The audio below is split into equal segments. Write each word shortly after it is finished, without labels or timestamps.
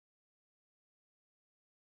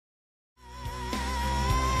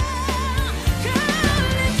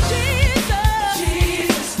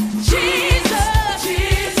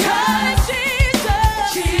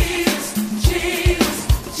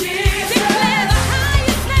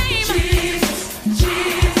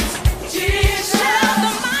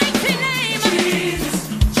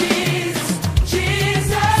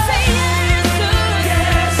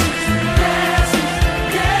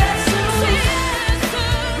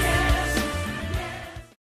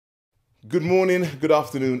Good morning, good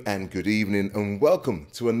afternoon, and good evening, and welcome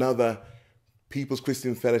to another People's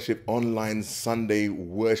Christian Fellowship online Sunday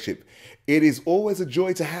worship. It is always a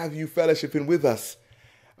joy to have you fellowshipping with us.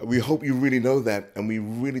 We hope you really know that, and we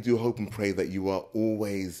really do hope and pray that you are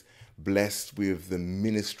always blessed with the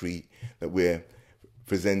ministry that we're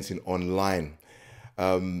presenting online.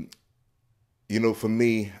 For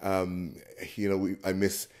me, I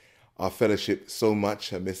miss our fellowship so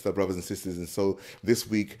much. I miss our brothers and sisters, and so this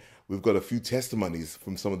week we've got a few testimonies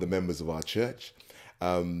from some of the members of our church.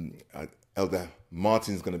 Elder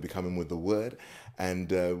Martin's going to be coming with the word, and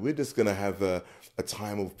we're just going to have a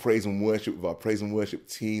time of praise and worship with our praise and worship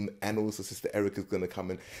team, and also Sister Erica's going to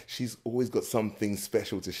come in. She's always got something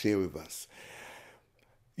special to share with us.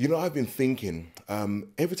 I've been thinking,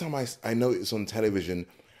 every time I notice on television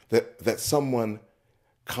that someone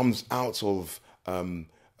comes out of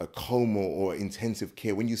a coma or intensive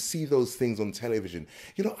care, when you see those things on television,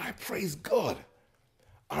 I praise God.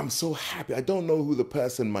 I'm so happy. I don't know who the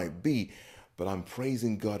person might be, but I'm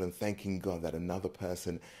praising God and thanking God that another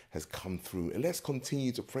person has come through. And let's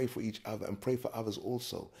continue to pray for each other and pray for others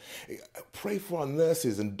also. Pray for our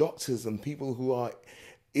nurses and doctors and people who are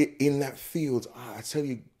in that field. I tell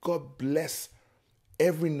you, God bless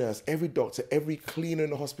every nurse, every doctor, every cleaner in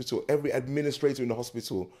the hospital, every administrator in the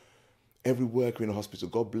hospital, every worker in the hospital.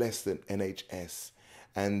 God bless the NHS.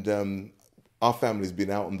 And our family's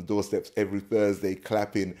been out on the doorsteps every Thursday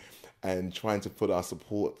clapping and trying to put our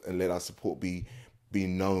support and let our support be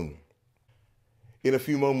known. In a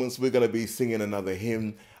few moments, we're going to be singing another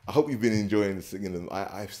hymn. I hope you've been enjoying singing them.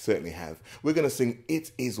 I certainly have. We're going to sing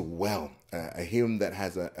It Is Well, a hymn that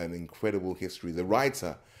has an incredible history. The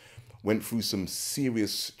writer went through some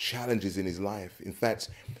serious challenges in his life. In fact,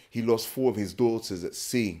 he lost 4 of his daughters at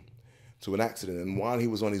sea to an accident. And while he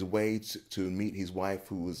was on his way to meet his wife,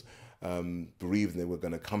 who was bereaved, and they were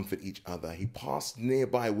going to comfort each other, he passed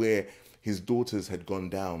nearby where his daughters had gone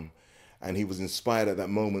down. And he was inspired at that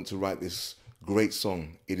moment to write this great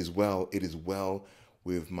song, It Is Well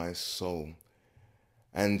with My Soul.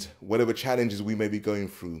 And whatever challenges we may be going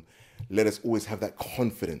through, let us always have that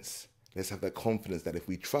confidence. Let's have that confidence that if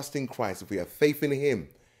we trust in Christ, if we have faith in him,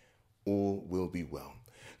 all will be well.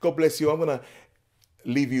 God bless you. I'm going to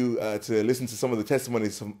leave you to listen to some of the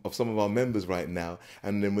testimonies of some of our members right now,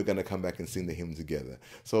 and then we're going to come back and sing the hymn together.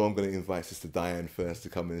 So I'm going to invite Sister Diane first to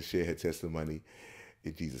come and share her testimony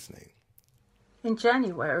in Jesus' name. In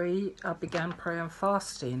January, I began prayer and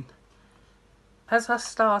fasting. As I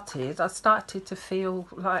started to feel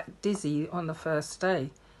like dizzy on the first day.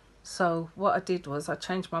 So what I did was I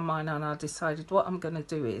changed my mind, and I decided what I'm going to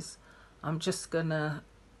do is I'm just going to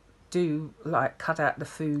cut out the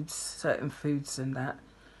foods, certain foods and that,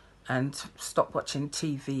 and stop watching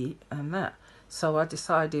TV and that. So I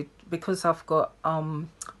decided, because I've got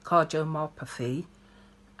cardiomyopathy,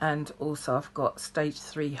 and also I've got stage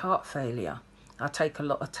 3 heart failure. I take a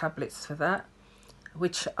lot of tablets for that,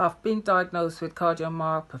 which I've been diagnosed with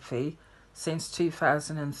cardiomyopathy since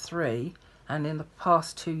 2003. And in the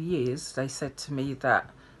past 2 years, they said to me that,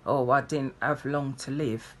 I didn't have long to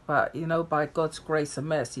live. But, by God's grace and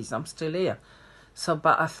mercies, I'm still here.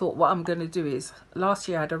 But I thought what I'm going to do is, last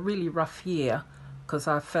year I had a really rough year because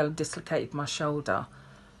I fell and dislocated my shoulder.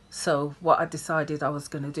 So what I decided I was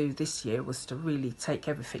going to do this year was to really take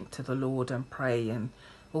everything to the Lord and pray, and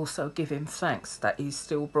also give him thanks that he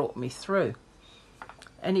still brought me through.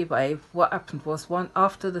 Anyway, what happened was,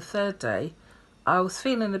 after the 3rd day, I was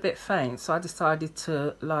feeling a bit faint, so I decided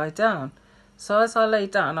to lie down. So as I lay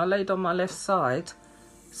down, I laid on my left side.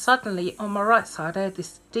 Suddenly, on my right side, I heard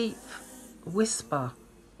this deep whisper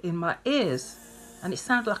in my ears, and it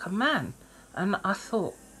sounded like a man. And I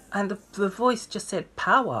thought, and the voice just said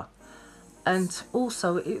power. And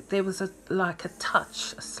also, there was a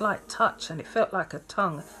slight touch, and it felt like a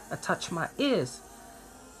tongue touched my ears.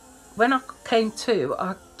 When I came to,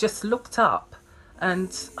 I just looked up,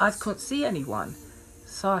 and I couldn't see anyone.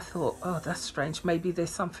 So I thought, that's strange. Maybe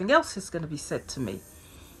there's something else that's going to be said to me.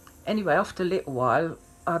 Anyway, after a little while,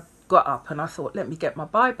 I got up and I thought, let me get my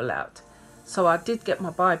Bible out. So I did get my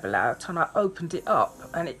Bible out, and I opened it up,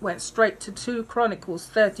 and it went straight to 2 Chronicles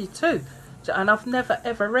 32. And I've never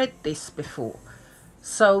ever read this before.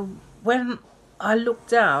 So when I looked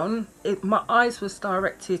down, my eyes was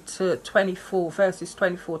directed to 24, verses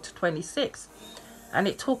 24 to 26. And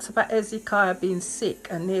it talks about Hezekiah being sick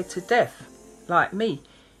and near to death, like me.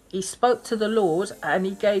 He spoke to the Lord, and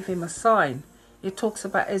he gave him a sign. It talks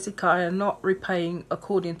about Hezekiah not repaying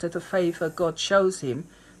according to the favour God shows him.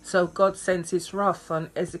 So God sends his wrath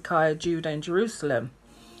on Hezekiah, Judah and Jerusalem.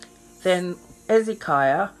 Then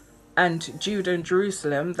Hezekiah and Judah and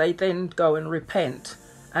Jerusalem, they then go and repent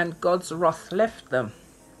and God's wrath left them.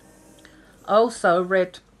 I also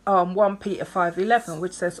read 1 Peter 5:11,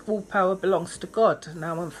 which says all power belongs to God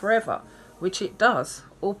now and forever, which it does.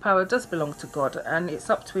 All power does belong to God, and it's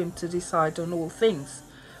up to him to decide on all things.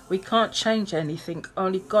 We can't change anything,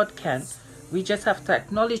 only God can. We just have to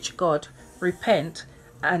acknowledge God, repent,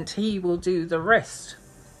 and he will do the rest.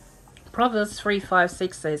 Proverbs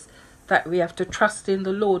 3:5-6 says that we have to trust in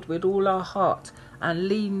the Lord with all our heart and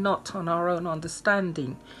lean not on our own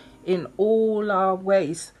understanding. In all our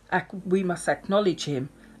ways we must acknowledge him,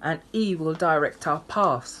 and he will direct our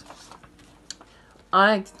paths.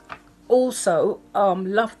 I also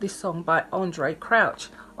love this song by Andre Crouch.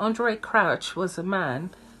 Andre Crouch was a man,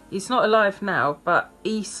 he's not alive now, but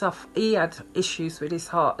he had issues with his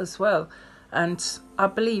heart as well. And I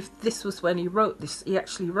believe this was when he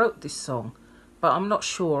actually wrote this song. But I'm not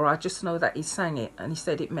sure, I just know that he sang it and he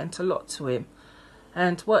said it meant a lot to him.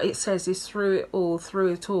 And what it says is through it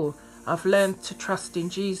all, I've learned to trust in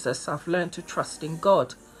Jesus, I've learned to trust in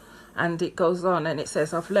God. And it goes on and it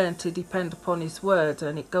says, I've learned to depend upon his word,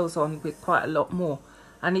 and it goes on with quite a lot more.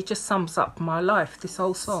 And it just sums up my life, this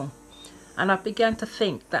whole song. And I began to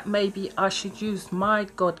think that maybe I should use my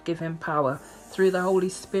God-given power through the Holy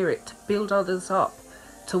Spirit to build others up,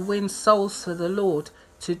 to win souls for the Lord,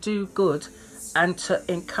 to do good, and to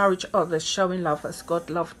encourage others, showing love as God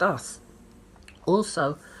loved us.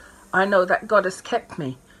 Also, I know that God has kept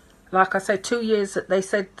me. Like I said, they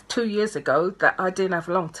said 2 years ago that I didn't have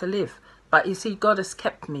long to live. But you see, God has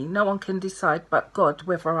kept me. No one can decide but God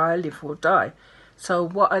whether I live or die. So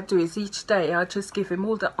what I do is each day I just give him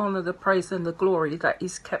all the honour, the praise and the glory that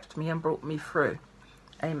he's kept me and brought me through.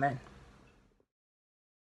 Amen.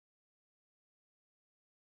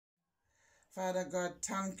 Father God,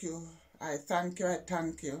 thank you. I thank you. I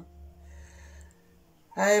thank you.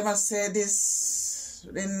 I must say this,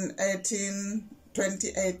 in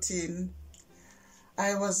 2018,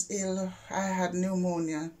 I was ill. I had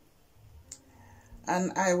pneumonia.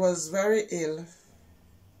 And I was very ill.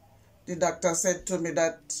 The doctor said to me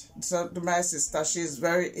to my sister, she's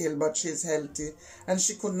very ill, but she's healthy. And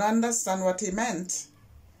she couldn't understand what he meant.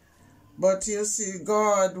 But you see,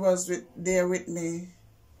 God was there with me.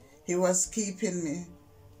 He was keeping me.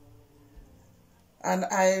 And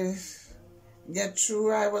I get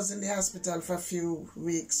through. I was in the hospital for a few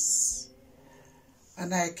weeks.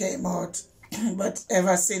 And I came out. But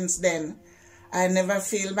ever since then, I never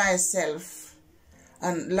feel myself.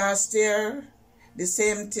 And last year, the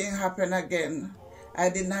same thing happened again. I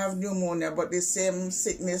didn't have pneumonia, but the same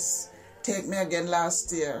sickness take me again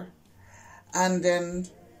last year. And then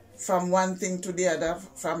from one thing to the other,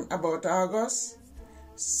 from about August,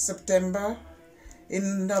 September,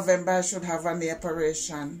 in November I should have a knee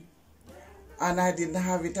operation. And I didn't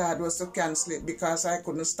have it. I was to cancel it because I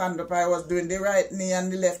couldn't stand up. I was doing the right knee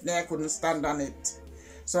and the left knee, I couldn't stand on it.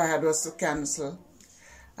 So I had to cancel.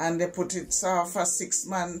 And they put it off for 6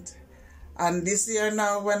 months. And this year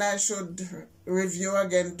now, when I should review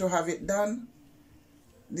again to have it done,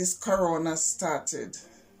 this corona started.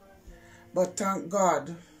 But thank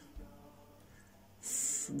God,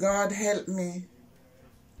 God helped me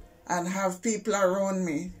and have people around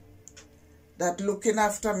me that looking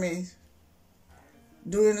after me,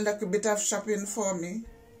 doing like a bit of shopping for me.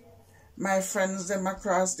 My friends, them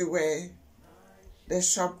across the way, they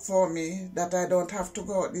shop for me that I don't have to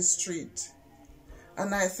go out the street.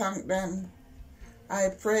 And I thank them. I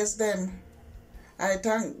praise them. I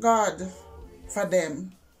thank God for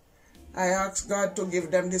them. I ask God to give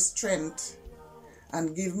them the strength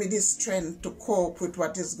and give me the strength to cope with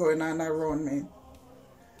what is going on around me.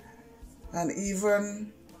 And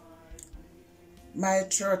even my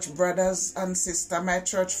church brothers and sisters, my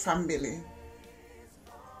church family,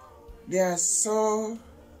 they are so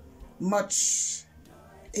much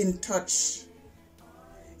in touch.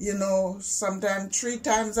 You know, sometimes 3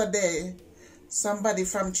 times a day, somebody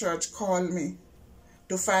from church call me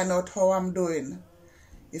to find out how I'm doing.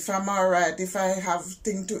 If I'm all right, if I have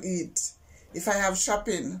things to eat, if I have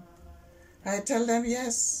shopping. I tell them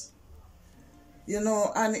yes. You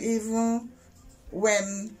know, and even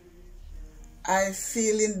when I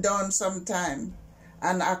feeling down sometime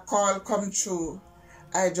and a call come through,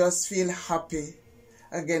 I just feel happy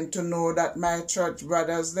again to know that my church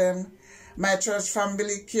brothers, them, my church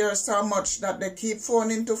family care so much that they keep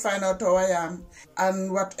phoning to find out how I am.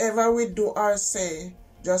 And whatever we do or say,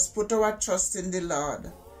 just put our trust in the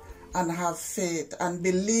Lord and have faith and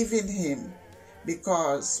believe in him,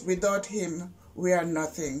 because without him we are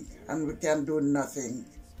nothing and we can do nothing.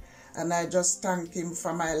 And I just thank him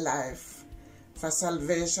for my life, for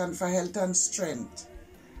salvation, for health and strength.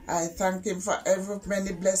 I thank him for every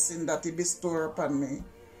many blessings that he bestows upon me.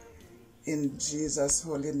 In Jesus'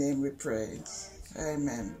 holy name we pray.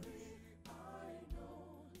 Amen.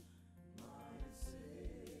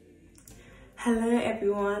 Hello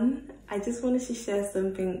everyone. I just wanted to share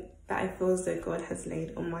something that I feel as though God has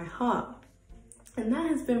laid on my heart. And that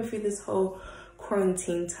has been through this whole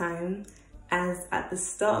quarantine time. As at the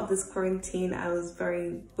start of this quarantine, I was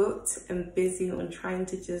very booked and busy on trying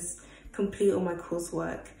to just complete all my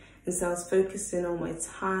coursework. And so I was focusing on my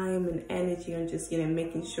time and energy on just,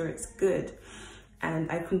 making sure it's good.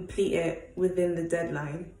 And I complete it within the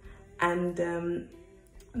deadline. And,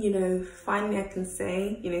 finally I can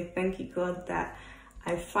say, thank you God that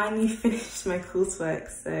I finally finished my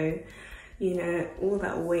coursework. So, all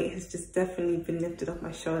that weight has just definitely been lifted off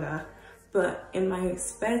my shoulder. But in my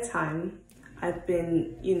spare time, I've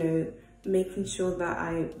been, making sure that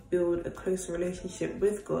I build a closer relationship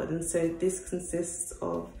with God. And so this consists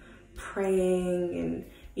of praying and,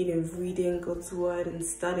 reading God's word and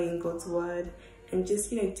studying God's word and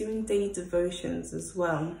just, doing daily devotions as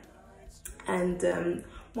well. And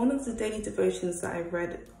one of the daily devotions that I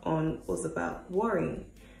read on was about worrying.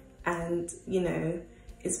 And,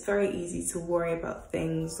 it's very easy to worry about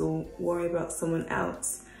things or worry about someone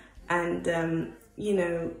else. And,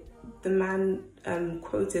 the man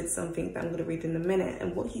quoted something that I'm going to read in a minute.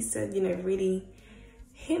 And what he said, really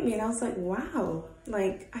hit me. And I was like, wow,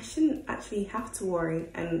 I shouldn't actually have to worry.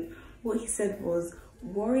 And what he said was,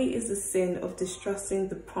 worry is a sin of distrusting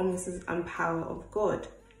the promises and power of God.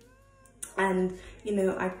 And,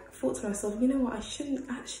 I thought to myself, I shouldn't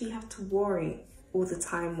actually have to worry all the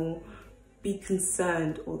time or be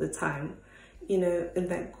concerned all the time, and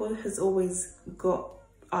that God has always got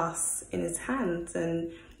us in his hands,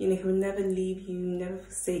 and, he'll never leave you, never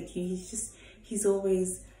forsake you. He's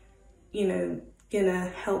always, gonna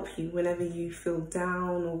help you whenever you feel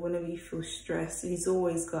down or whenever you feel stressed. He's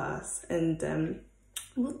always got us. And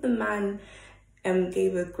what the man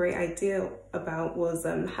gave a great idea about was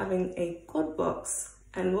having a God box.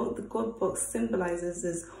 And what the God box symbolizes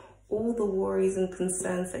is all the worries and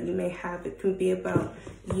concerns that you may have. It can be about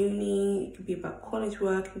uni, it can be about college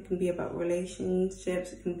work, it can be about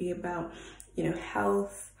relationships, it can be about,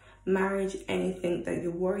 health, marriage, anything that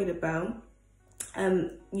you're worried about.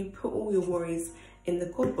 You put all your worries in the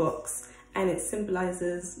God box, and it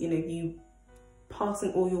symbolizes, you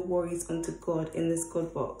passing all your worries onto God in this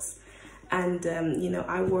God box. And,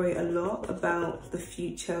 I worry a lot about the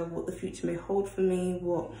future, what the future may hold for me,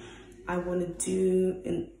 what I want to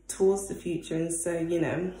do towards the future. And so,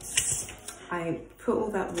 I put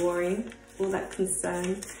all that worry, all that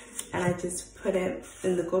concern, and I just put it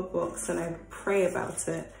in the God box and I pray about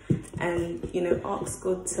it and, ask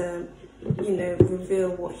God to,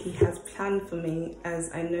 reveal what he has planned for me,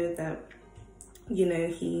 as I know that,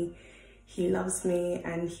 he loves me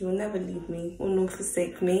and he will never leave me or nor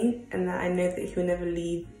forsake me, and that I know that he will never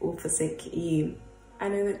leave or forsake you. I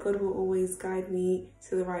know that God will always guide me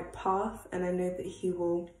to the right path, and I know that he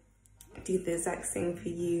will do the exact same for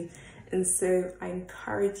you. And so I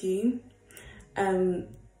encourage you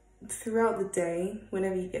throughout the day,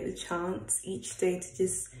 whenever you get the chance, each day, to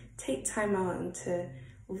just take time out and to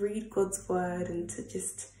read God's word and to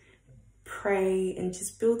just pray and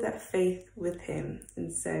just build that faith with him.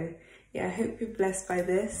 And so, I hope you're blessed by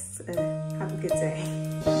this. Have a good day.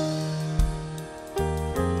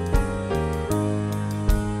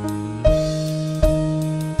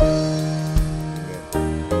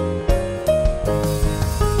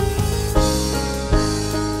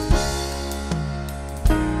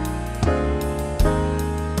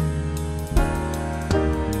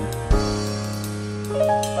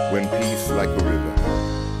 When peace like a river.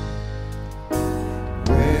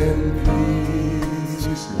 When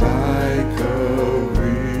peace like a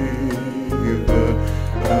river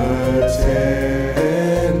attendeth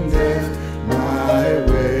my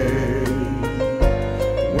way,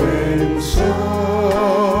 when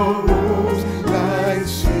sorrows like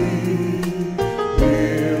sea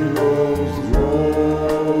billows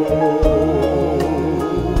roll,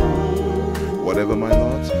 Whatever my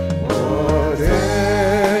lot,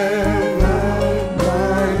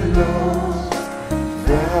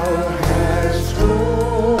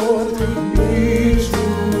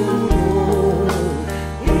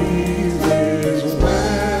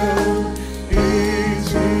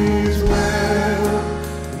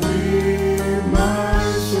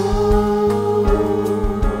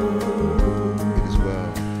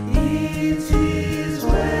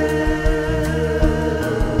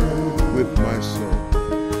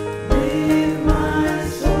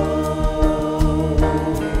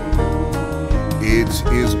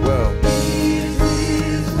 is well. it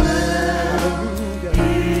is well,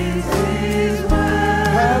 it is well.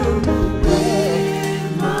 Hallelujah.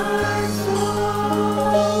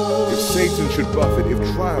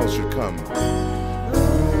 trials should come.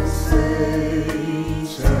 Satan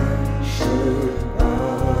should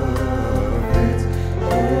vomit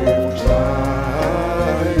if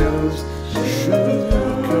trials should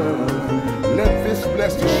come. Let this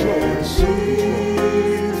blessed assurance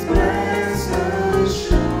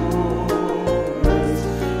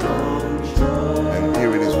and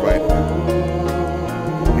here it is right now.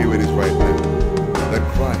 Here it is right now. That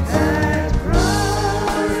Christ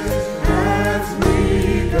has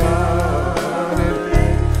regarded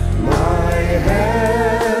my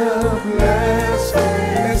helpless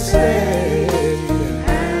estate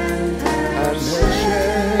and has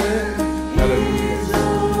shed Hallelujah.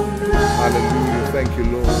 Hallelujah. Thank you,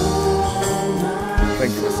 Lord.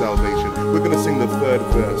 Thank you for salvation. We're going to sing the third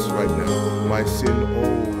verse right now. My sin,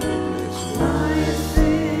 oh, yes, Lord.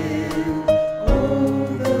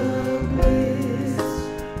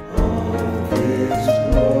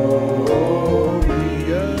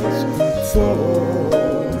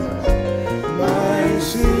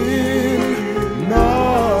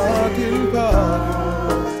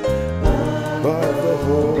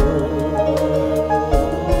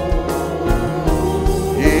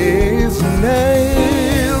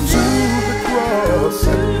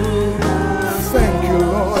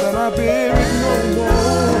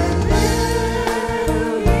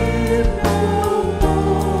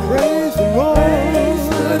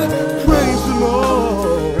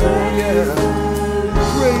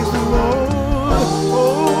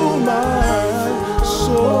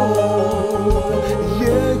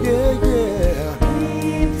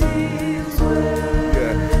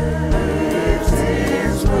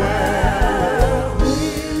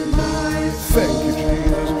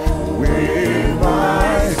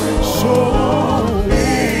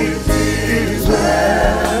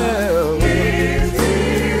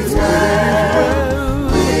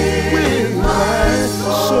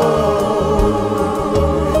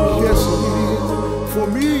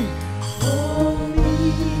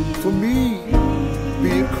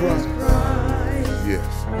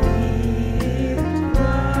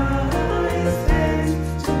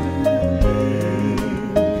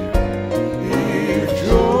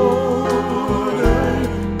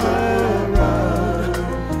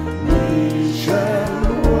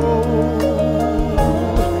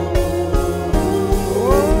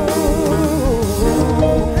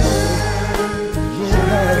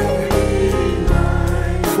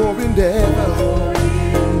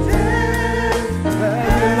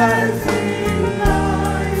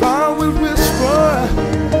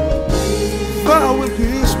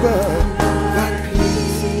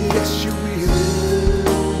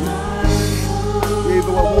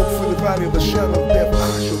 Of the shadow of death,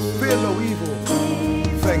 I shall fear no evil.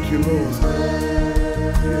 Thank you, Lord.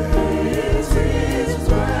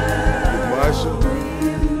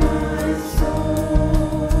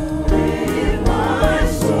 With my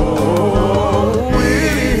soul. Oh,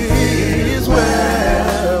 it is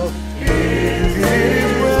well. It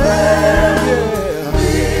is well, yeah.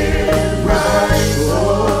 With my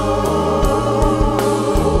soul.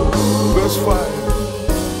 Verse 5.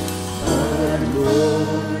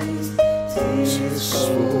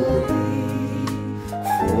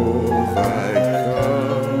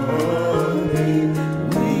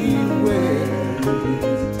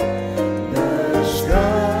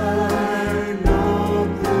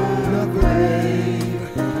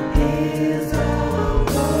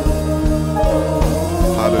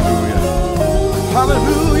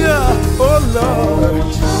 Hallelujah, oh Lord,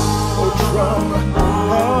 oh drum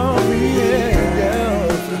of the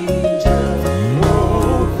angels,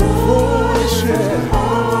 oh share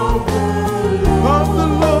of the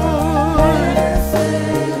Lord,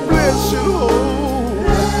 blessed hope,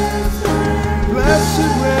 blessed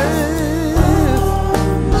rest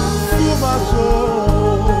for my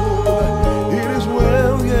soul. It is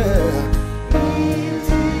well, yeah.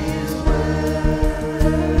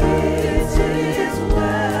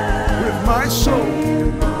 My soul,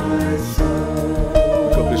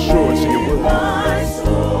 of the assurance in your word.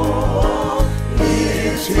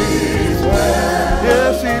 It is well.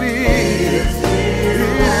 Yes, it is. It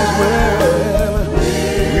is well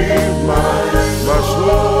with my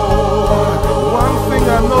soul. One thing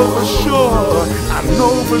I know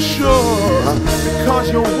for sure,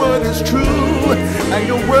 because your word is true and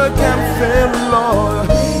your word can't fail, Lord.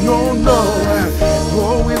 No,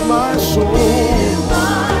 oh, with my soul.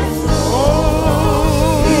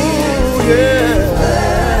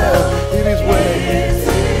 Yeah, it is well.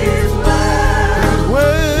 It is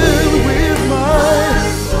well with my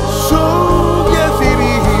soul. Yes, it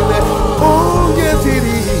is. Oh, yes, it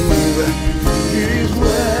is. It is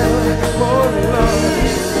well, oh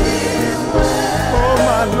Lord.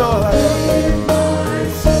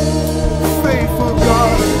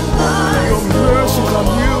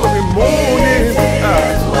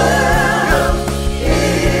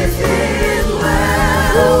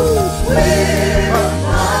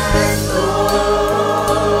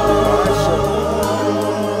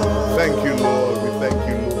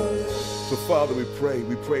 Father, we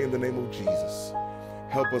pray in the name of Jesus.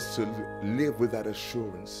 Help us to live with that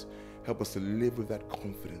assurance. Help us to live with that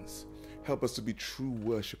confidence. Help us to be true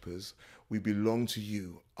worshippers. We belong to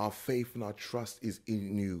you. Our faith and our trust is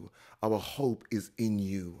in you. Our hope is in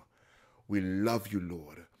you. We love you,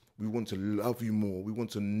 Lord. We want to love you more. We want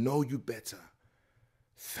to know you better.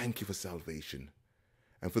 Thank you for salvation.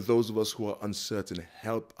 And for those of us who are uncertain,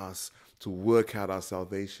 help us to work out our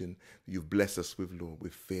salvation that you've blessed us with, Lord,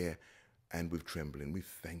 with fear and with trembling. We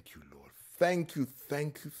thank you, Lord. Thank you,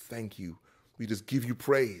 thank you, thank you. We just give you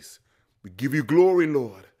praise. We give you glory,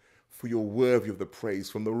 Lord, for you're worthy of the praise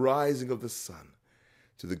from the rising of the sun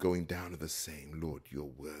to the going down of the same. Lord, you're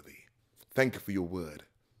worthy. Thank you for your word.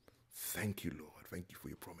 Thank you, Lord. Thank you for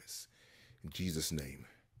your promise. In Jesus' name,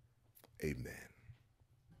 amen.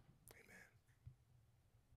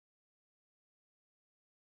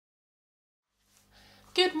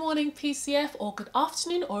 Good morning, PCF, or good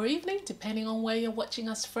afternoon or evening, depending on where you're watching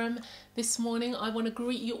us from this morning. I want to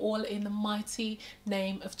greet you all in the mighty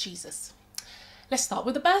name of Jesus. Let's start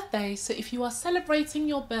with the birthday. So if you are celebrating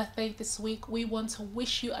your birthday this week, we want to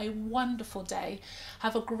wish you a wonderful day.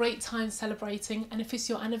 Have a great time celebrating. And if it's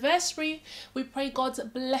your anniversary, we pray God's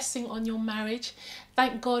blessing on your marriage.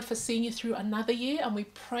 Thank God for seeing you through another year, and we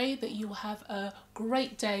pray that you will have a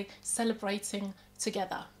great day celebrating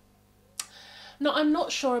together. Now, I'm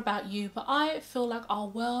not sure about you, but I feel like our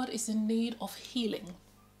world is in need of healing.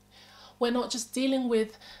 We're not just dealing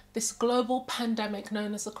with this global pandemic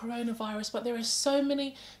known as the coronavirus, but there are so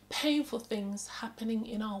many painful things happening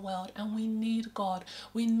in our world, and we need God.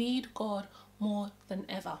 We need God more than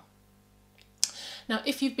ever. Now,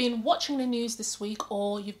 if you've been watching the news this week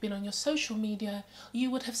or you've been on your social media, you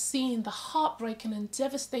would have seen the heartbreaking and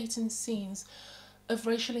devastating scenes of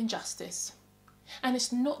racial injustice. And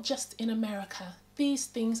it's not just in America. These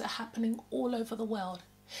things are happening all over the world.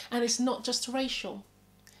 And it's not just racial.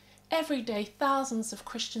 Every day, thousands of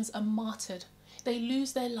Christians are martyred. They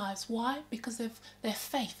lose their lives. Why? Because of their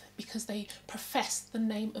faith, because they profess the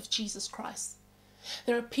name of Jesus Christ.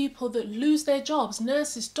 There are people that lose their jobs,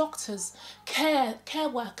 nurses, doctors, care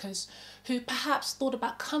workers, who perhaps thought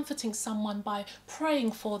about comforting someone by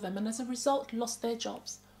praying for them and as a result lost their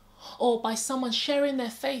jobs. Or by someone sharing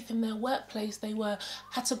their faith in their workplace, they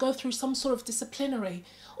had to go through some sort of disciplinary.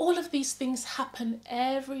 All of these things happen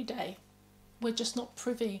every day. We're just not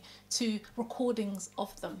privy to recordings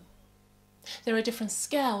of them. There are different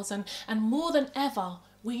scales, and more than ever,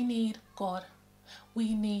 we need God.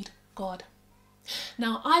 We need God.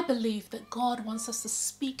 Now, I believe that God wants us to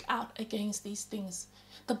speak out against these things.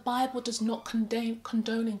 The Bible does not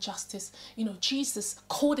condone injustice. Jesus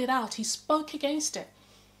called it out. He spoke against it.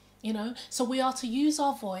 So we are to use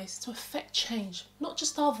our voice to affect change. Not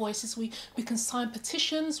just our voices, we can sign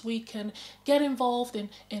petitions, we can get involved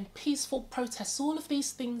in peaceful protests. All of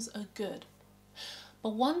these things are good.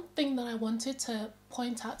 But one thing that I wanted to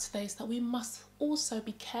point out today is that we must also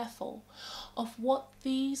be careful of what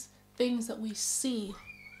these things that we see,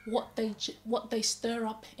 what they stir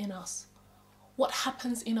up in us, what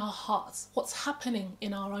happens in our hearts, what's happening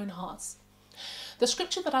in our own hearts. The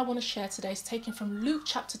scripture that I want to share today is taken from Luke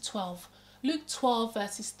chapter 12, Luke 12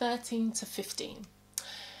 verses 13 to 15.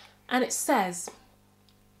 And it says,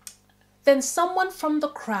 Then someone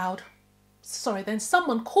called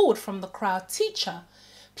from the crowd, Teacher,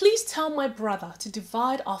 please tell my brother to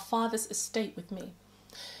divide our father's estate with me.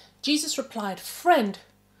 Jesus replied, Friend,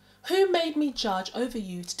 who made me judge over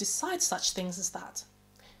you to decide such things as that?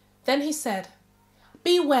 Then he said,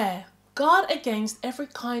 Beware, guard against every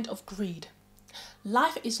kind of greed.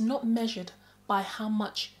 Life is not measured by how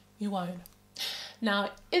much you own.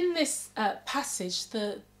 Now, in this passage,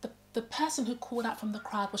 the person who called out from the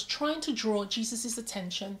crowd was trying to draw Jesus'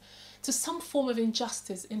 attention to some form of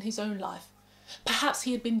injustice in his own life. Perhaps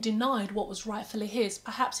he had been denied what was rightfully his.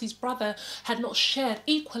 Perhaps his brother had not shared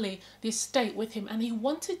equally the estate with him, and he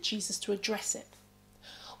wanted Jesus to address it.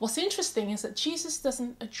 What's interesting is that Jesus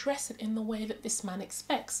doesn't address it in the way that this man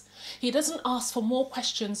expects. He doesn't ask for more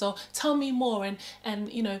questions or tell me more, and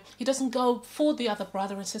he doesn't go for the other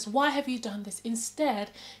brother and says, why have you done this? Instead,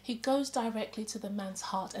 he goes directly to the man's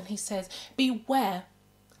heart and he says, beware,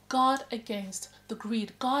 guard against the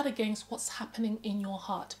greed, guard against what's happening in your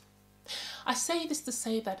heart. I say this to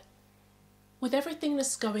say that with everything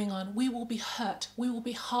that's going on, we will be hurt, we will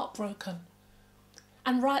be heartbroken.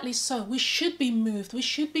 And rightly so. We should be moved, we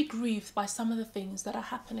should be grieved by some of the things that are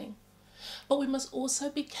happening. But we must also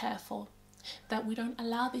be careful that we don't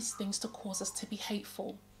allow these things to cause us to be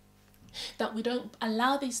hateful. That we don't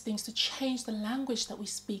allow these things to change the language that we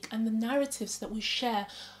speak and the narratives that we share,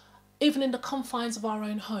 even in the confines of our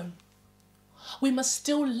own home. We must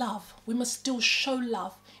still love. We must still show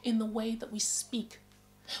love in the way that we speak.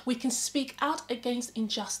 We can speak out against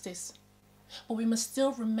injustice, but we must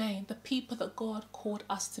still remain the people that God called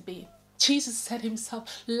us to be. Jesus said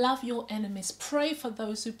himself, love your enemies, pray for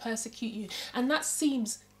those who persecute you. And that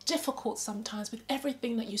seems difficult sometimes with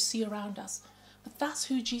everything that you see around us. But that's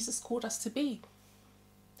who Jesus called us to be.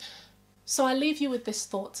 So I leave you with this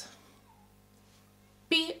thought.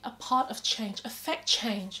 Be a part of change, affect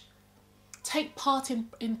change. Take part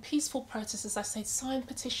in peaceful protests, as I say, sign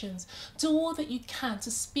petitions. Do all that you can to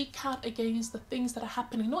speak out against the things that are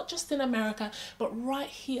happening, not just in America, but right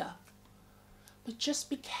here. But just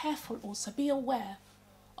be careful also, be aware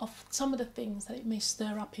of some of the things that it may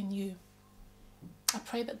stir up in you. I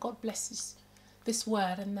pray that God blesses this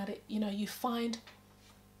word and that you find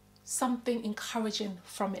something encouraging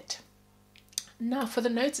from it. Now for the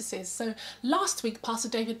notices. So last week, Pastor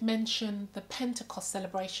David mentioned the Pentecost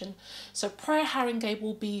celebration. So Prayer Haringey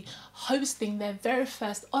will be hosting their very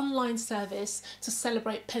first online service to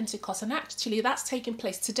celebrate Pentecost. And actually that's taking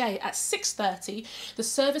place today at 6:30. The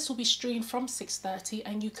service will be streamed from 6:30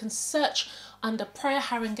 and you can search under Prayer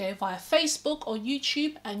Haringey via Facebook or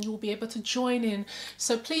YouTube and you'll be able to join in.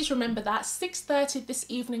 So please remember that 6:30 this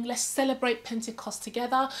evening, let's celebrate Pentecost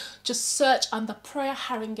together. Just search under Prayer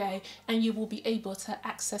Haringey and you will be able to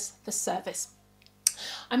access the service.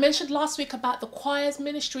 I mentioned last week about the choirs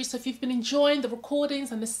ministry, so if you've been enjoying the recordings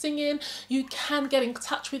and the singing, you can get in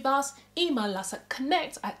touch with us. Email us at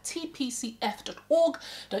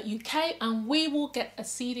connect@tpcf.org.uk and we will get a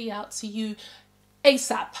CD out to you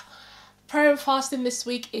ASAP. Prayer and fasting this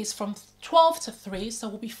week is from 12 to 3, so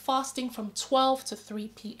we'll be fasting from 12 to 3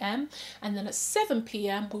 p.m. and then at 7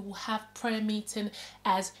 p.m. we will have prayer meeting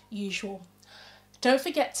as usual. Don't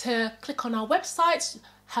forget to click on our website,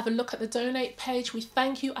 have a look at the donate page. We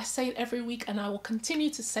thank you. I say it every week and I will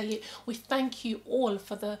continue to say it. We thank you all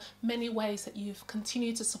for the many ways that you've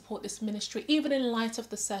continued to support this ministry, even in light of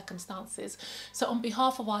the circumstances. So on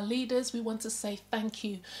behalf of our leaders, we want to say thank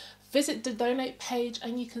you. Visit the donate page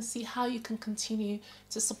and you can see how you can continue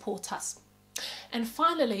to support us. And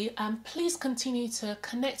finally, please continue to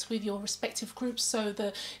connect with your respective groups. So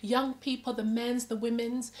the young people, the men's, the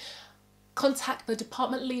women's, contact the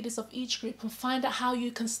department leaders of each group and find out how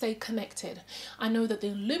you can stay connected. I know that the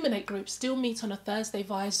Illuminate group still meet on a Thursday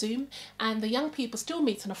via Zoom and the young people still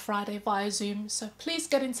meet on a Friday via Zoom. So please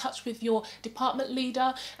get in touch with your department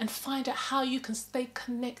leader and find out how you can stay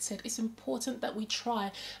connected. It's important that we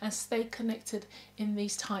try and stay connected in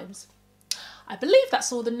these times. I believe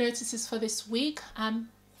that's all the notices for this week.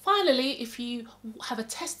 Finally, if you have a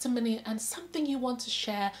testimony and something you want to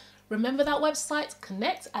share, remember that website,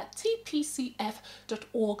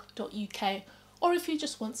 connect@tpcf.org.uk. Or if you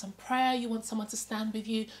just want some prayer, you want someone to stand with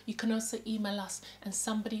you, you can also email us and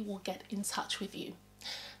somebody will get in touch with you.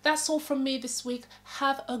 That's all from me this week.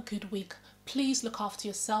 Have a good week. Please look after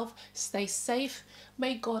yourself. Stay safe.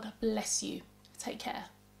 May God bless you. Take care.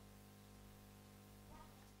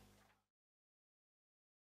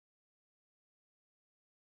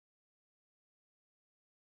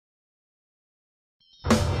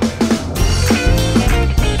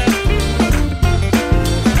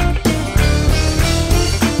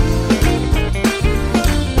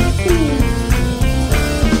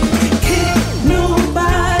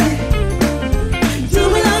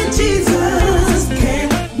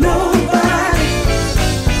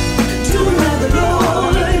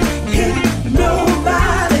 Lord.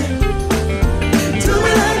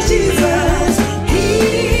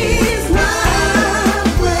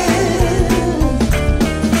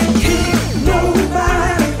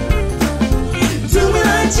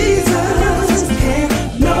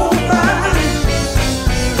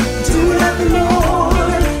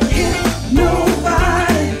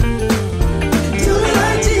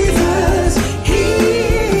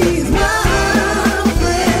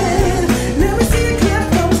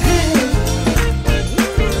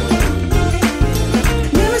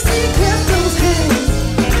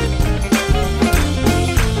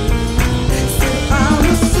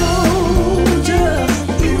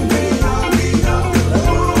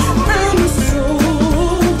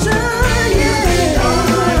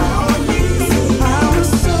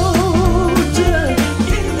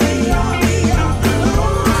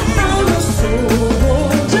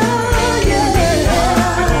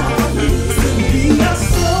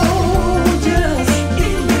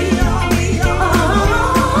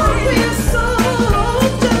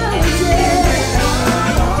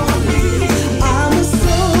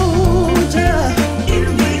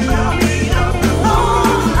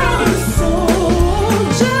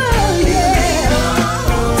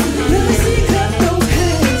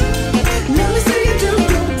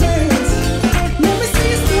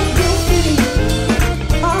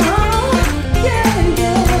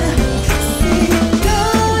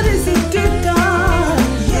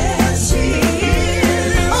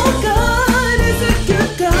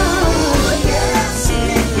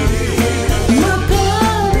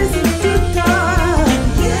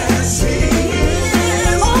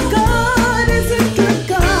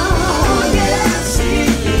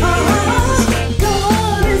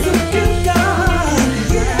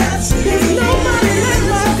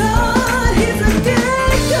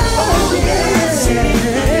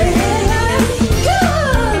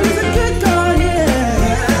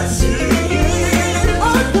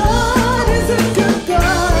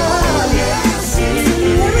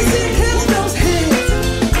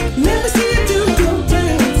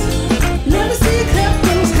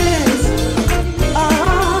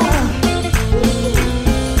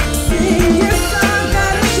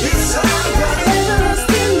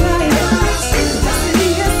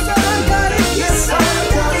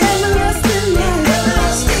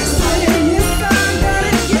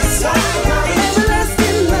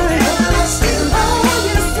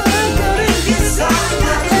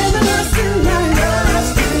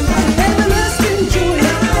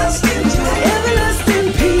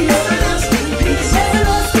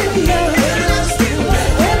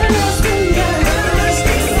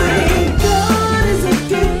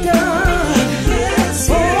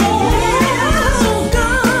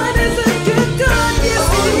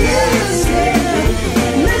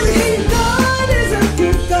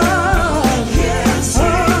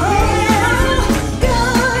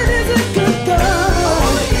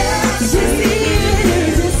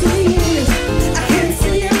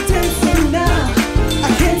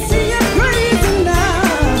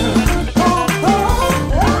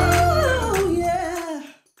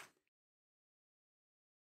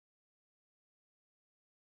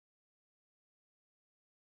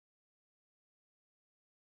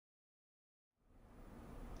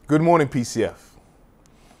 Good morning, PCF,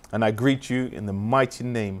 and I greet you in the mighty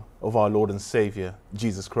name of our Lord and Savior,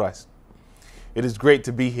 Jesus Christ. It is great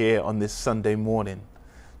to be here on this Sunday morning,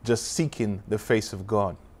 just seeking the face of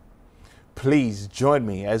God. Please join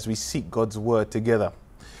me as we seek God's word together.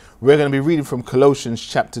 We're going to be reading from Colossians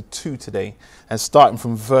chapter 2 today, and starting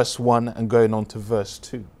from verse 1 and going on to verse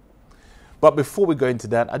 2. But before we go into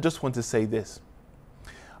that, I just want to say this.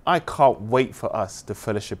 I can't wait for us to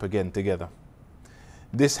fellowship again together.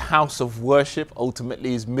 This house of worship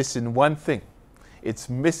ultimately is missing one thing. It's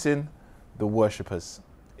missing the worshipers.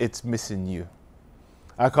 It's missing you.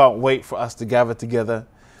 I can't wait for us to gather together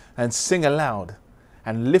and sing aloud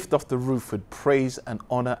and lift off the roof with praise and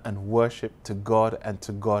honor and worship to God and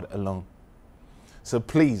to God alone. So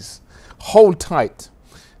please hold tight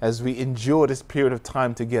as we endure this period of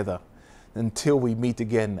time together until we meet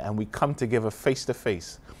again and we come together face to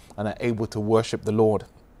face and are able to worship the Lord.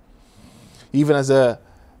 Even as a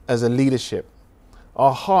leadership,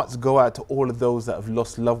 our hearts go out to all of those that have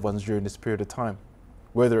lost loved ones during this period of time,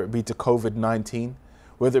 whether it be to COVID-19,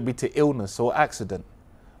 whether it be to illness or accident.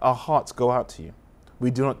 Our hearts go out to you.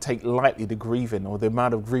 We do not take lightly the grieving or the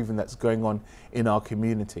amount of grieving that's going on in our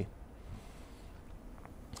community.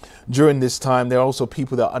 During this time, there are also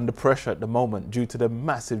people that are under pressure at the moment due to the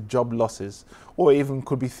massive job losses, or even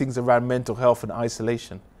could be things around mental health and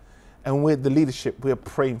isolation. And with the leadership, we are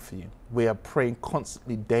praying for you. We are praying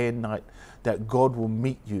constantly day and night that God will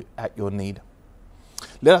meet you at your need.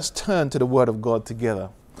 Let us turn to the word of God together.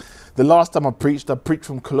 The last time I preached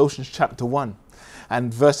from Colossians chapter 1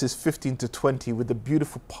 and verses 15 to 20 with the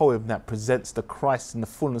beautiful poem that presents the Christ in the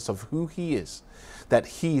fullness of who he is, that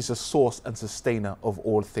he is a source and sustainer of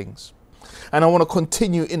all things. And I want to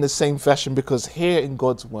continue in the same fashion because here in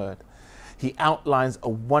God's word, he outlines a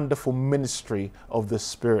wonderful ministry of the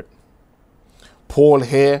Spirit. Paul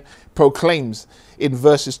here proclaims in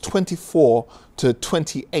verses 24 to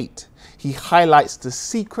 28, he highlights the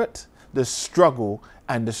secret, the struggle,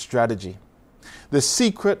 and the strategy. The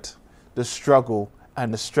secret, the struggle,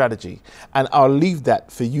 and the strategy. And I'll leave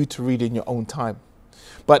that for you to read in your own time.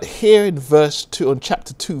 But here in verse 2, on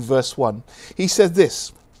chapter 2, verse 1, he says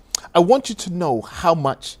this: I want you to know how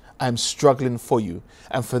much I'm struggling for you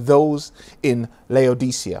and for those in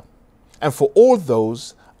Laodicea and for all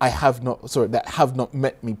those that have not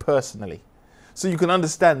met me personally. So you can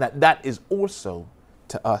understand that that is also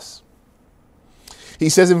to us. He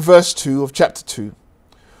says in verse 2 of chapter 2,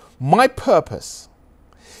 my purpose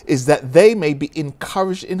is that they may be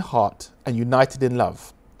encouraged in heart and united in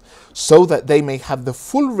love, so that they may have the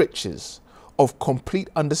full riches of complete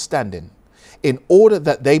understanding, in order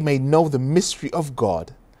that they may know the mystery of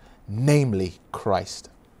God, namely Christ.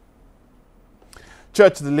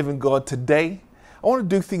 Church of the Living God, today I want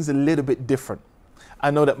to do things a little bit different.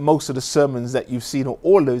 I know that most of the sermons that you've seen, or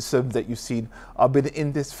all those sermons that you've seen, have been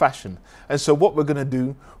in this fashion. And so what we're going to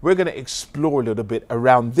do, we're going to explore a little bit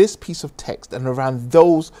around this piece of text and around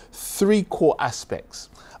those three core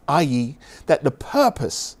aspects, i.e. that the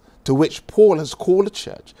purpose to which Paul has called the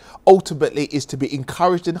church ultimately is to be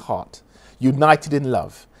encouraged in heart, united in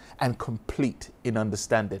love, and complete in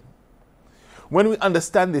understanding. When we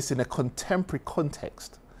understand this in a contemporary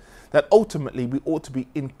context, that ultimately we ought to be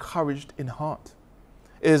encouraged in heart.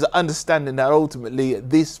 It is understanding that ultimately at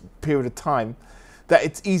this period of time that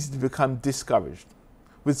it's easy to become discouraged.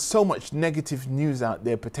 With so much negative news out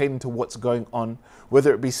there pertaining to what's going on,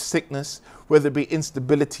 whether it be sickness, whether it be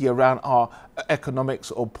instability around our economics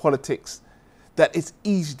or politics, that it's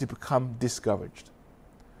easy to become discouraged.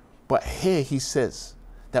 But here he says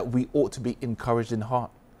that we ought to be encouraged in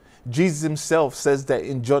heart. Jesus himself says that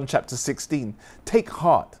in John chapter 16, take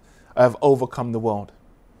heart, I have overcome the world.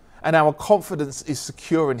 And our confidence is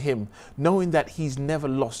secure in him, knowing that he's never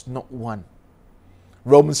lost not one.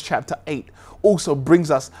 Romans chapter 8 also brings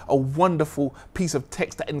us a wonderful piece of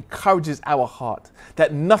text that encourages our heart,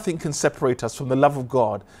 that nothing can separate us from the love of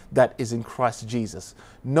God that is in Christ Jesus.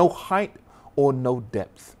 No height or no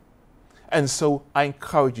depth. And so I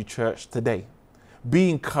encourage you, church, today, be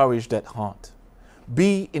encouraged at heart.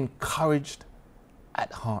 Be encouraged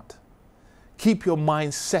at heart. Keep your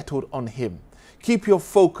mind settled on him. Keep your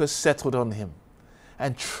focus settled on him.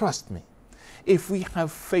 And trust me, if we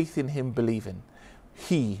have faith in him believing,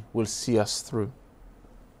 he will see us through.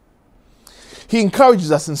 He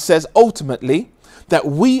encourages us and says ultimately that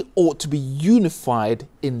we ought to be unified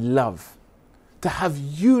in love, to have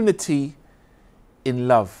unity in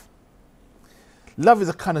love. Love is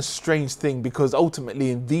a kind of strange thing because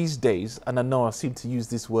ultimately in these days, and I know I seem to use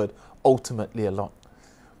this word ultimately a lot,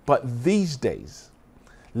 but these days,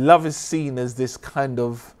 love is seen as this kind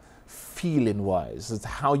of feeling-wise, as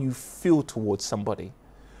how you feel towards somebody.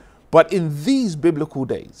 But in these biblical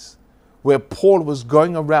days, where Paul was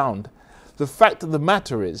going around, the fact of the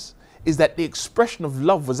matter is that the expression of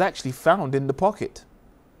love was actually found in the pocket.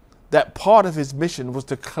 That part of his mission was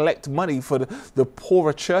to collect money for the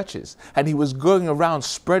poorer churches. And he was going around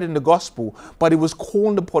spreading the gospel, but he was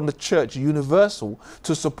calling upon the church universal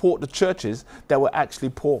to support the churches that were actually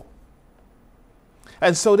poor.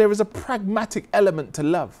 And so there is a pragmatic element to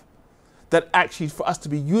love. That actually for us to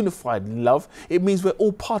be unified in love, it means we're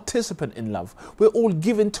all participant in love. We're all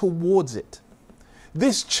given towards it.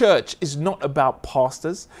 This church is not about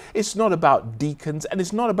pastors, it's not about deacons, and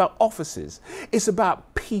it's not about offices. It's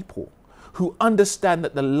about people who understand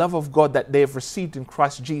that the love of God that they have received in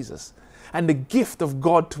Christ Jesus and the gift of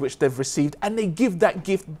God to which they've received, and they give that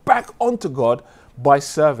gift back onto God by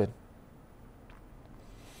serving.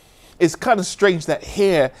 It's kind of strange that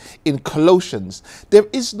here in Colossians, there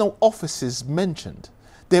is no offices mentioned.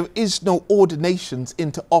 There is no ordinations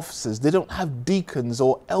into offices. They don't have deacons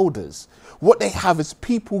or elders. What they have is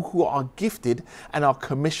people who are gifted and are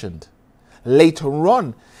commissioned. Later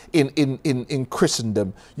on in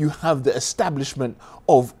Christendom, you have the establishment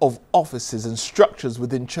of offices and structures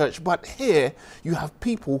within church. But here you have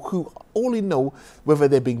people who only know whether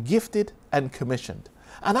they've been gifted and commissioned.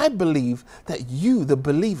 And I believe that you, the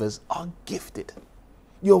believers, are gifted.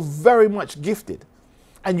 You're very much gifted.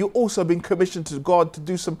 And you've also been commissioned to God to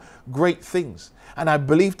do some great things. And I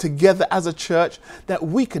believe together as a church that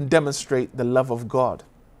we can demonstrate the love of God.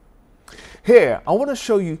 Here, I want to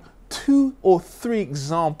show you 2 or 3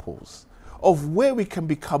 examples of where we can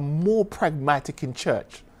become more pragmatic in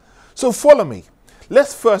church. So follow me.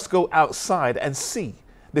 Let's first go outside and see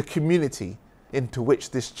the community into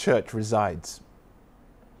which this church resides.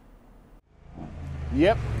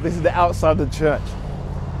 Yep, this is the outside of the church.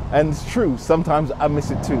 And it's true, sometimes I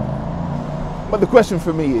miss it too. But the question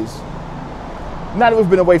for me is, now that we've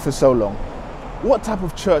been away for so long, what type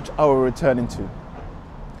of church are we returning to?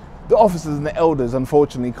 The officers and the elders,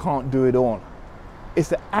 unfortunately, can't do it all. It's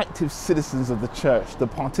the active citizens of the church, the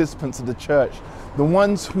participants of the church, the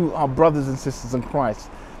ones who are brothers and sisters in Christ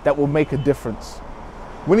that will make a difference.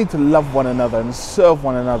 We need to love one another and serve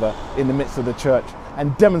one another in the midst of the church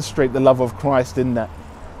and demonstrate the love of Christ in that.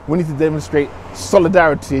 We need to demonstrate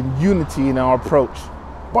solidarity and unity in our approach.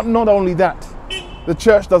 But not only that, the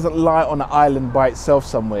church doesn't lie on an island by itself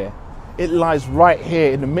somewhere. It lies right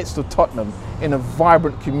here in the midst of Tottenham in a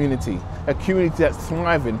vibrant community, a community that's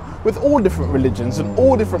thriving with all different religions and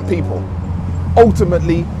all different people.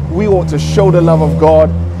 Ultimately, we ought to show the love of God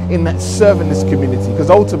in that serving this community, because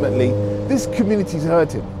ultimately, this community is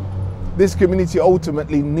hurting. This community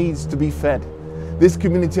ultimately needs to be fed. This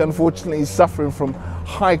community, unfortunately, is suffering from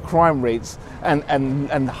high crime rates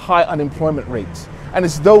and high unemployment rates. And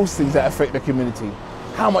it's those things that affect the community.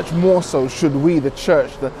 How much more so should we, the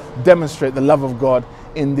church, demonstrate the love of God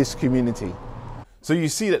in this community? So you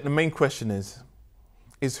see that the main question is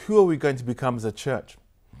who are we going to become as a church?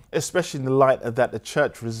 Especially in the light of that the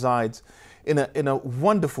church resides in a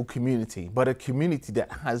wonderful community, but a community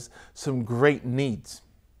that has some great needs.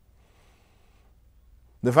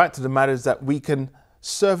 The fact of the matter is that we can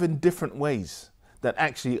serve in different ways. That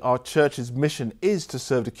actually our church's mission is to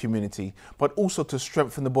serve the community, but also to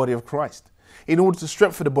strengthen the body of Christ. In order to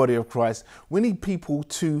strengthen the body of Christ, we need people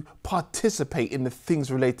to participate in the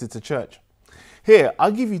things related to church. Here,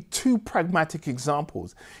 I'll give you 2 pragmatic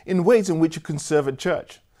examples in ways in which you can serve at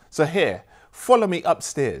church. So here, follow me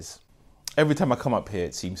upstairs. Every time I come up here,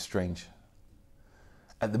 it seems strange.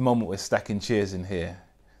 At the moment, we're stacking chairs in here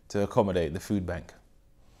to accommodate the food bank.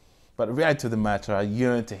 But the reality of the matter, I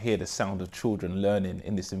yearn to hear the sound of children learning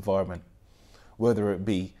in this environment, whether it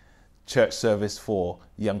be church service for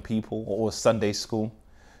young people or Sunday school,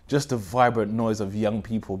 just the vibrant noise of young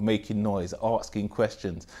people making noise, asking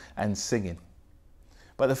questions and singing.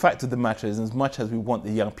 But the fact of the matter is, as much as we want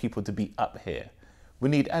the young people to be up here, we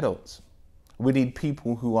need adults. We need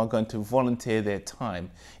people who are going to volunteer their time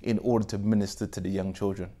in order to minister to the young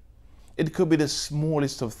children. It could be the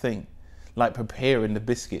smallest of things, like preparing the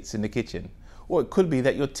biscuits in the kitchen. Or it could be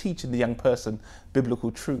that you're teaching the young person biblical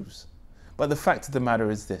truths. But the fact of the matter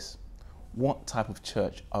is this: what type of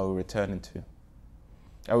church are we returning to?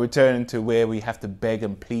 Are we returning to where we have to beg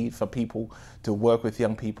and plead for people to work with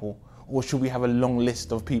young people? Or should we have a long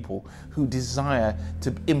list of people who desire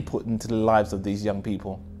to input into the lives of these young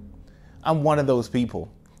people? I'm one of those people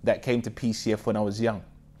that came to PCF when I was young.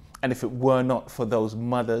 And if it were not for those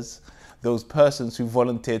mothers, those persons who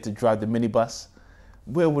volunteered to drive the minibus,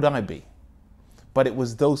 where would I be? But it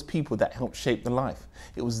was those people that helped shape the life.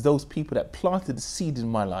 It was those people that planted the seed in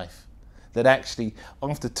my life that actually,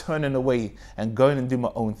 after turning away and going and doing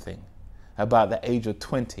my own thing, about the age of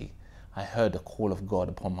 20, I heard the call of God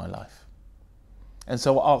upon my life. And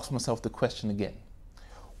so I asked myself the question again,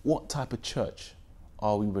 what type of church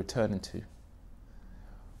are we returning to?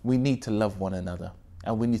 We need to love one another,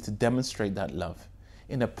 and we need to demonstrate that love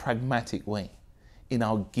in a pragmatic way, in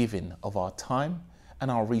our giving of our time and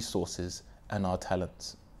our resources and our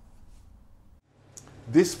talents.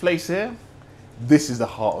 This place here, this is the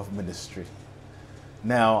heart of ministry.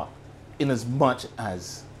 Now, in as much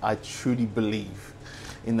as I truly believe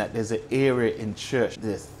in that there's an area in church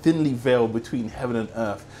that's thinly veiled between heaven and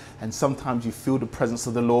earth, and sometimes you feel the presence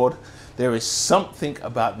of the Lord, there is something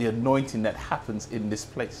about the anointing that happens in this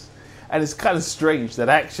place. And it's kind of strange that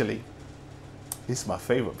actually, this is my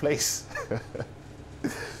favorite place.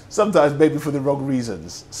 Sometimes maybe for the wrong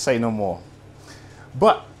reasons, say no more.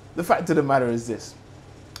 But the fact of the matter is this,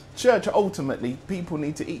 church, ultimately, people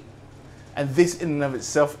need to eat. And this in and of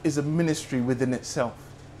itself is a ministry within itself.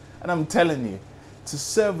 And I'm telling you, to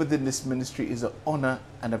serve within this ministry is an honor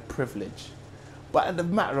and a privilege. But the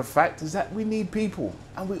matter of fact is that we need people,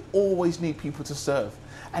 and we always need people to serve.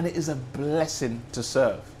 And it is a blessing to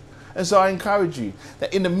serve. And so I encourage you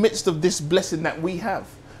that in the midst of this blessing that we have,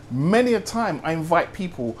 many a time I invite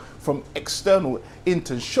people from external in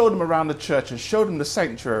to show them around the church and show them the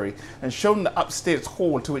sanctuary and show them the upstairs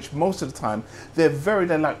hall, to which most of the time they're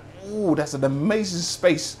like, oh, that's an amazing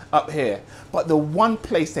space up here. But the one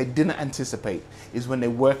place they didn't anticipate is when they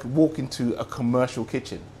walk into a commercial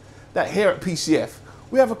kitchen. That here at PCF,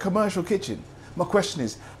 we have a commercial kitchen. My question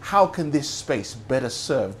is, how can this space better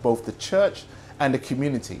serve both the church and the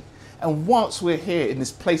community? And whilst we're here in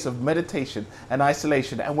this place of meditation and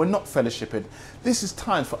isolation, and we're not fellowshipping, this is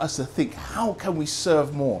time for us to think, how can we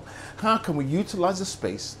serve more? How can we utilize the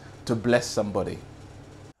space to bless somebody?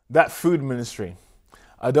 That food ministry,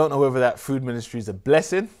 I don't know whether that food ministry is a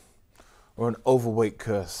blessing or an overweight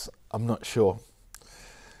curse. I'm not sure.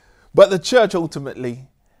 But the church ultimately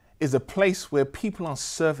is a place where people are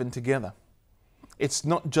serving together. It's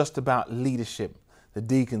not just about leadership, the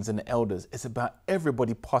deacons and the elders. It's about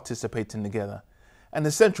everybody participating together. And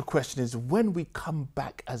the central question is, when we come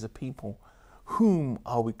back as a people, whom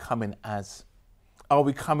are we coming as? Are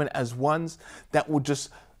we coming as ones that will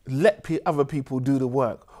just let other people do the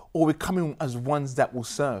work? Or are we coming as ones that will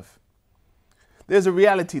serve? There's a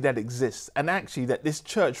reality that exists, and actually that this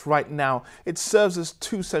church right now, it serves as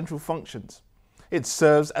two central functions. It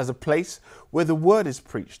serves as a place where the word is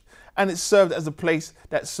preached, and it serves as a place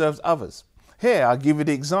that serves others. Here, I'll give you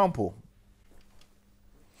the example.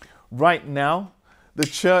 Right now, the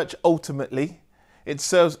church ultimately, it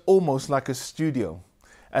serves almost like a studio.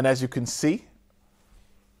 And as you can see,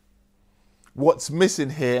 what's missing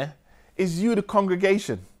here is you, the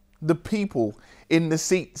congregation, the people in the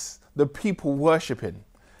seats, the people worshiping.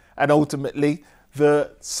 And ultimately,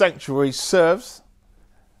 the sanctuary serves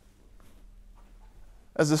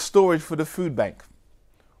as a storage for the food bank.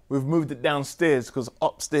 We've moved it downstairs because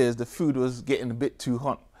upstairs the food was getting a bit too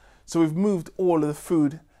hot. So we've moved all of the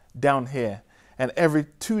food down here. And every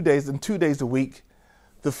 2 days and 2 days a week,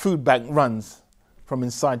 the food bank runs from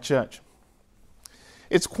inside church.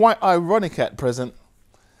 It's quite ironic at present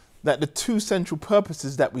that the two central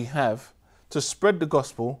purposes that we have to spread the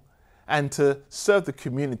gospel and to serve the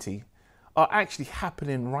community are actually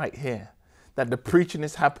happening right here. That the preaching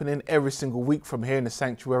is happening every single week from here in the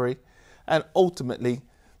sanctuary, and ultimately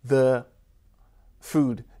the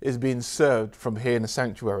food is being served from here in the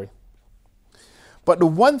sanctuary. But the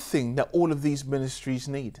one thing that all of these ministries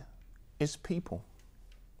need is people.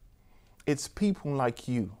 It's people like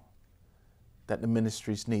you that the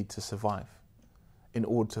ministries need to survive in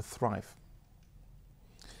order to thrive.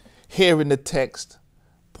 Here in the text,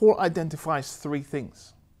 Paul identifies three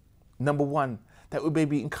things. Number one, that we may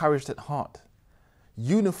be encouraged at heart,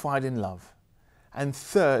 unified in love, and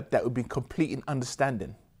third, that we be complete in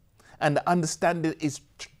understanding. And the understanding is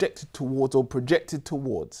projected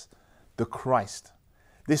towards the Christ,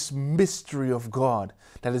 this mystery of God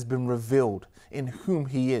that has been revealed in whom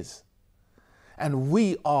he is. And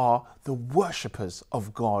we are the worshippers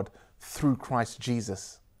of God through Christ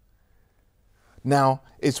Jesus. Now,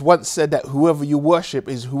 it's once said that whoever you worship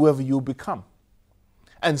is whoever you become.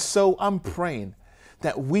 And so I'm praying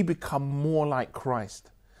that we become more like Christ,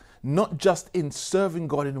 not just in serving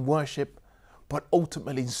God in worship, but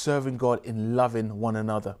ultimately in serving God in loving one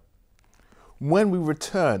another. When we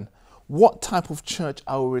return, what type of church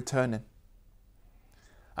are we returning?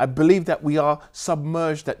 I believe that we are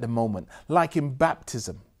submerged at the moment, like in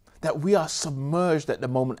baptism, that we are submerged at the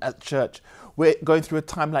moment at church. We're going through a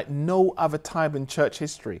time like no other time in church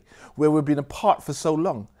history, where we've been apart for so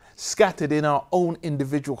long, scattered in our own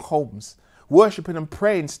individual homes, worshiping and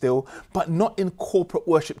praying still, but not in corporate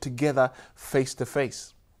worship together face to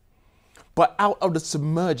face. But out of the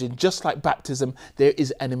submerging, just like baptism, there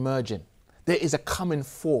is an emerging. There is a coming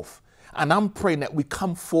forth. And I'm praying that we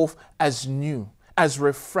come forth as new, as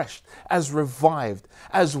refreshed, as revived,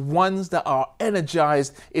 as ones that are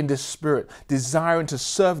energized in the Spirit, desiring to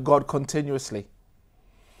serve God continuously.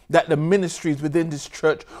 That the ministries within this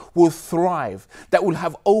church will thrive, that will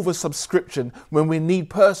have oversubscription when we need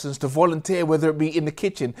persons to volunteer, whether it be in the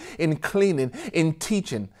kitchen, in cleaning, in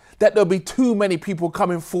teaching, that there'll be too many people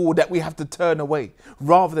coming forward that we have to turn away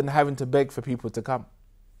rather than having to beg for people to come.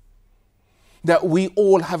 That we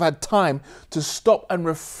all have had time to stop and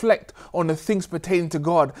reflect on the things pertaining to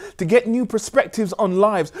God, to get new perspectives on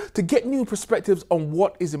lives, to get new perspectives on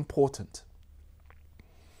what is important.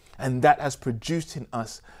 And that has produced in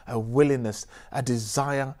us a willingness, a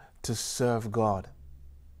desire to serve God.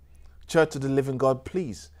 Church of the Living God,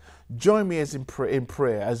 please join me in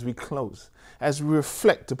prayer as we close, as we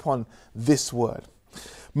reflect upon this word.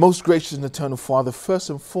 Most gracious and eternal Father,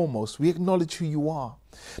 first and foremost, we acknowledge who you are,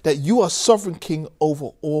 that you are sovereign King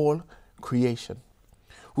over all creation.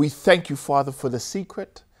 We thank you, Father, for the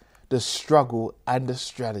secret, the struggle, and the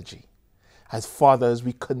strategy. As Father, as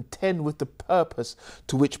we contend with the purpose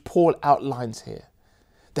to which Paul outlines here,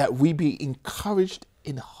 that we be encouraged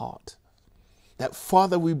in heart, that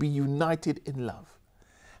Father, we be united in love,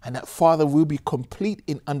 and that Father, we'll be complete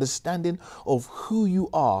in understanding of who you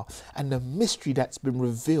are and the mystery that's been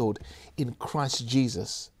revealed in Christ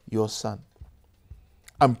Jesus, your Son.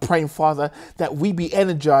 I'm praying, Father, that we be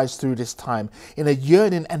energized through this time in a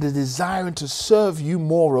yearning and a desiring to serve you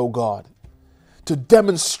more, O God, to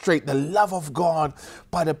demonstrate the love of God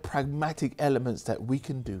by the pragmatic elements that we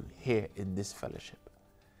can do here in this fellowship.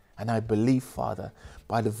 And I believe, Father,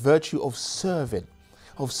 by the virtue of serving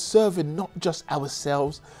not just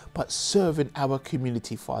ourselves, but serving our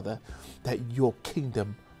community, Father, that your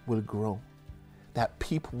kingdom will grow, that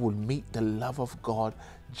people will meet the love of God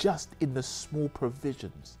just in the small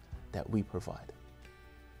provisions that we provide.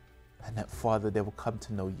 And that, Father, they will come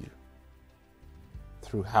to know you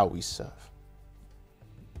through how we serve.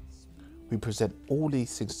 We present all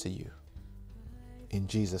these things to you. In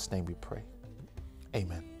Jesus' name we pray.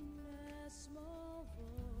 Amen.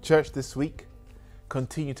 Church, this week,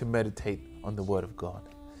 continue to meditate on the Word of God.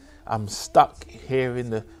 I'm stuck here in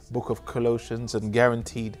the book of Colossians and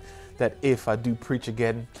guaranteed that if I do preach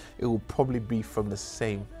again, it will probably be from the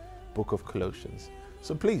same book of Colossians.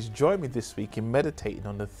 So please join me this week in meditating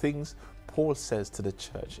on the things Paul says to the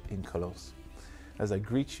church in Colossus. As I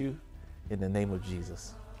greet you in the name of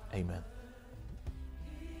Jesus. Amen.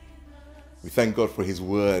 We thank God for his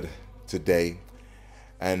word today,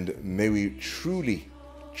 and may we truly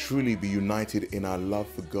be united in our love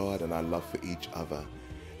for God and our love for each other,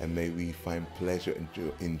 and may we find pleasure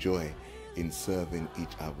and joy in serving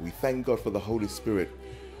each other. We thank God for the Holy Spirit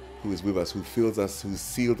who is with us, who fills us, who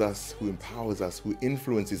sealed us, who empowers us, who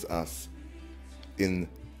influences us in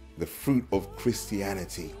the fruit of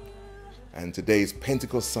Christianity. And today is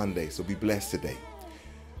Pentecost Sunday, so be blessed today.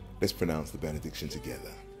 Let's pronounce the benediction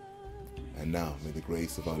together. And now, may the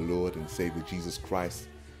grace of our Lord and Savior Jesus Christ,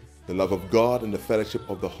 the love of God, and the fellowship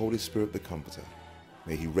of the Holy Spirit, the Comforter,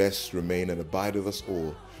 may he rest, remain, and abide with us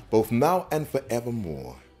all, both now and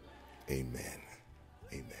forevermore. Amen.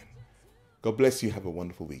 Amen. God bless you. Have a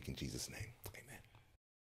wonderful week in Jesus' name.